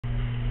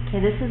Okay,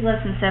 this is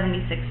lesson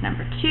 76,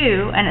 number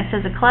 2, and it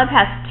says a club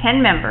has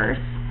 10 members,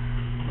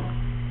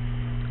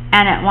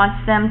 and it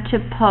wants them to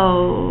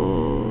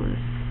pose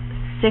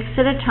 6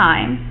 at a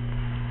time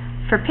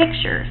for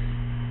pictures.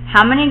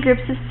 How many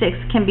groups of 6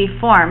 can be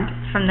formed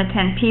from the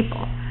 10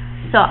 people?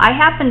 So I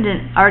happen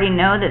to already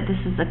know that this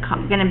is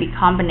going to be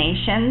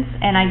combinations,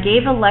 and I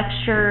gave a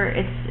lecture.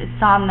 It's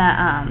on the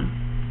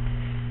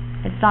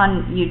it's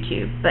on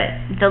YouTube, but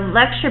the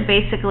lecture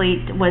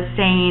basically was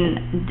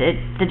saying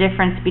the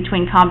difference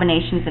between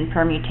combinations and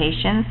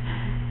permutations.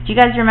 Do you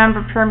guys remember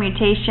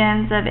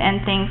permutations of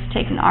n things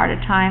taken r at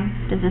a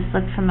time? Does this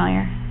look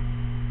familiar?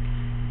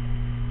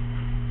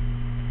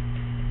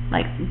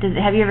 Like,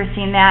 have you ever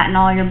seen that in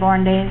all your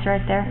born days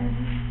right there?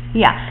 Mm-hmm.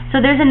 Yeah.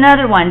 So there's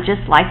another one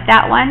just like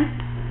that one,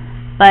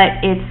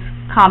 but it's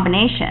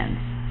combinations.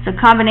 So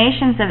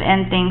combinations of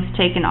n things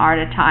taken r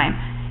at a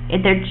time.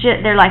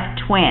 They're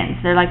like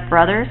twins. They're like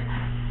brothers,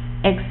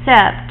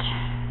 except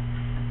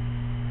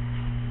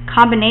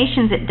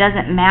combinations, it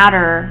doesn't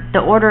matter. The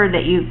order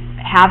that you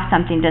have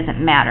something doesn't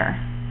matter.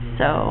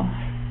 So,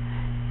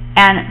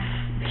 and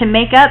to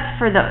make up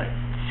for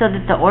so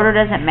that the order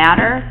doesn't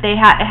matter, it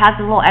has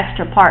a little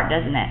extra part,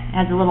 doesn't it? It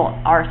has a little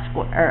r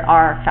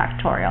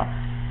factorial.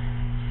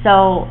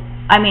 So,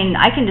 I mean,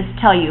 I can just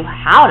tell you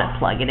how to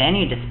plug it in.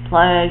 You just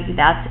plug,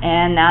 that's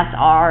n, that's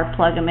r,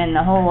 plug them in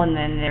the hole, and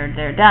then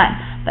they're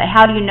done. But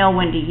how do you know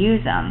when to use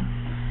them?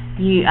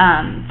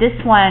 This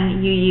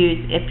one you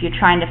use if you're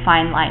trying to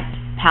find like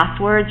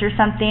passwords or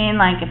something.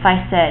 Like if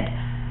I said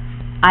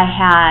I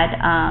had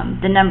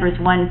the numbers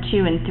 1,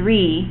 2, and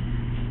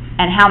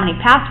 3, and how many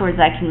passwords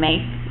I can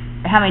make,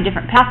 or how many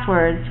different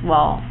passwords,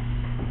 well,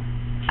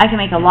 I can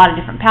make a lot of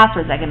different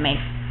passwords. I can make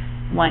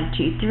 1,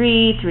 2,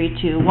 3, 3,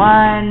 2,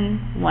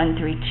 1, 1,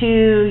 3,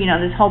 2, you know,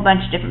 there's a whole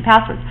bunch of different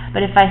passwords.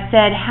 But if I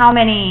said how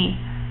many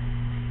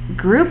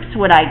groups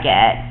would I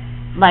get,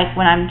 like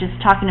when I'm just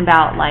talking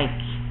about like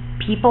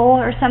people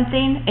or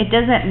something, it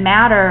doesn't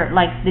matter,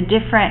 like the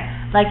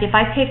different, like if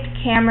I picked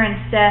Cameron,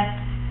 Seth,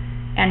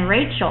 and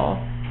Rachel,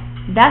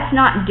 that's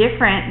not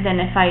different than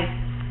if I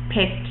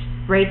picked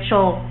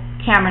Rachel,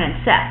 Cameron,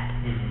 and Seth,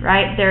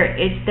 right?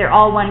 They're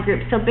all one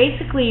group. So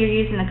basically you're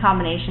using the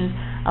combinations.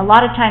 A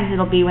lot of times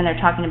it'll be when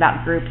they're talking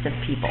about groups of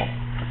people.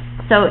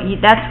 So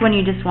that's when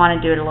you just want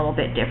to do it a little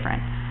bit different.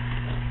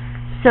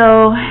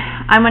 So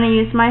I'm going to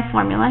use my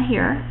formula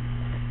here.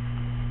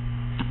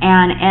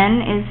 And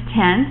n is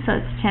 10, so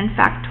it's 10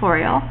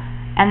 factorial.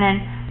 And then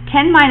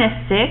 10 minus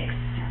 6,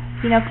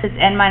 you know, because it's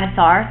n minus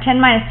r,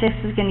 10 minus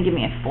 6 is going to give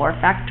me a 4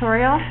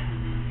 factorial,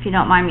 if you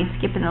don't mind me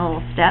skipping a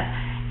little step.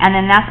 And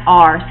then that's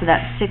r, so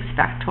that's 6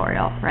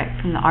 factorial, right,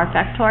 from the r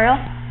factorial.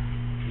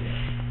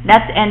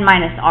 That's n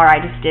minus r. I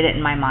just did it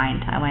in my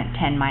mind. I went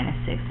 10 minus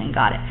 6 and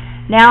got it.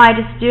 Now I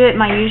just do it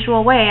my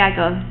usual way. I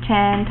go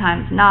 10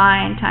 times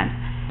 9 times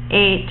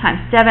 8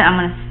 times 7. I'm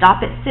going to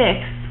stop at 6.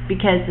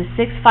 Because the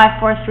 6,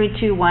 5, 4,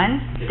 3, 2,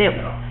 1 that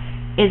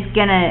is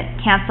going to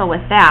cancel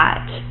with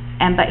that.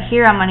 But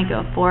here I'm going to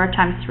go 4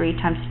 times 3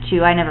 times 2.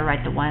 I never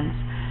write the ones.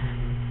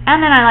 And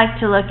then I like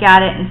to look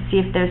at it and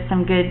see if there's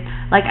some good,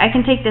 like I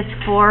can take this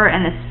 4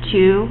 and this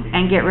 2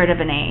 and get rid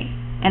of an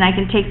 8. And I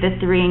can take the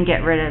 3 and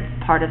get rid of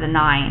part of the 9.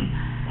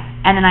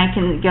 And then I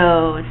can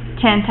go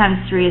 10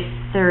 times 3 is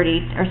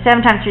 30, or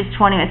 7 times 3 is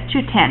 20. That's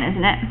 210,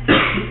 isn't it?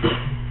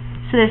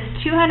 So there's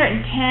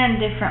 210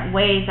 different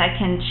ways I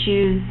can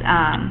choose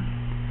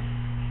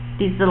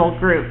these little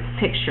group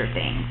picture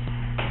things.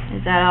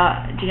 Is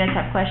that do you guys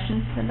have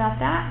questions about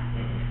that?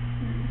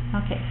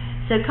 Okay.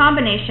 So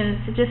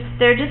combinations,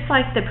 they're just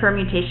like the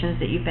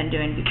permutations that you've been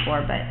doing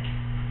before, but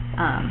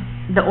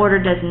the order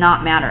does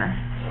not matter.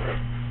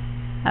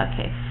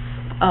 Okay.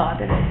 Oh, I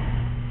better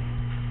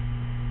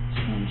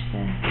change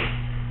the